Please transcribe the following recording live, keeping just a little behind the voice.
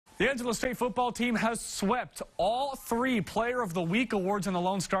The Angelo State football team has swept all 3 Player of the Week awards in the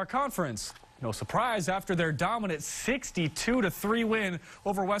Lone Star Conference. No surprise after their dominant 62-3 win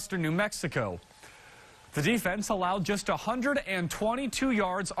over Western New Mexico. The defense allowed just 122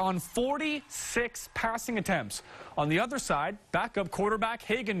 yards on 46 passing attempts. On the other side, backup quarterback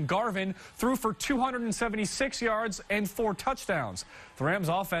Hagan Garvin threw for 276 yards and 4 touchdowns. The Rams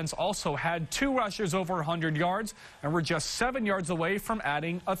offense also had 2 rushes over 100 yards and were just 7 yards away from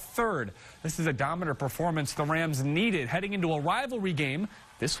adding a 3rd. This is a dominant performance the Rams needed heading into a rivalry game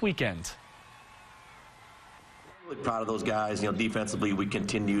this weekend. Really proud of those guys. Defensively, we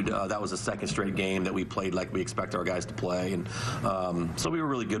continued. That was the 2nd straight game that we played like we expect our guys to play, and so we were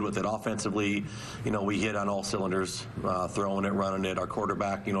really good with it. Offensively, we hit on all cylinders, throwing it, running it. Our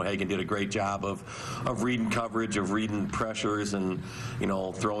quarterback, Hagan, did a great job of reading coverage, of reading pressures, and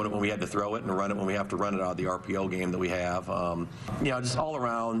throwing it when we had to throw it and run it when we have to run it out of the RPO game that we have. Just all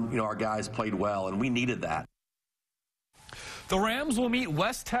around, our guys played well, and we needed that. The Rams will meet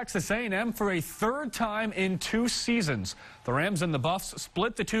West Texas A&M for a 3rd time in 2 seasons. The Rams and the Buffs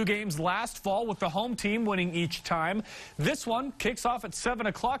split the 2 games last fall, with the home team winning each time. This one kicks off at 7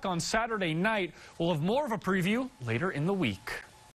 o'clock on Saturday night. We'll have more of a preview later in the week.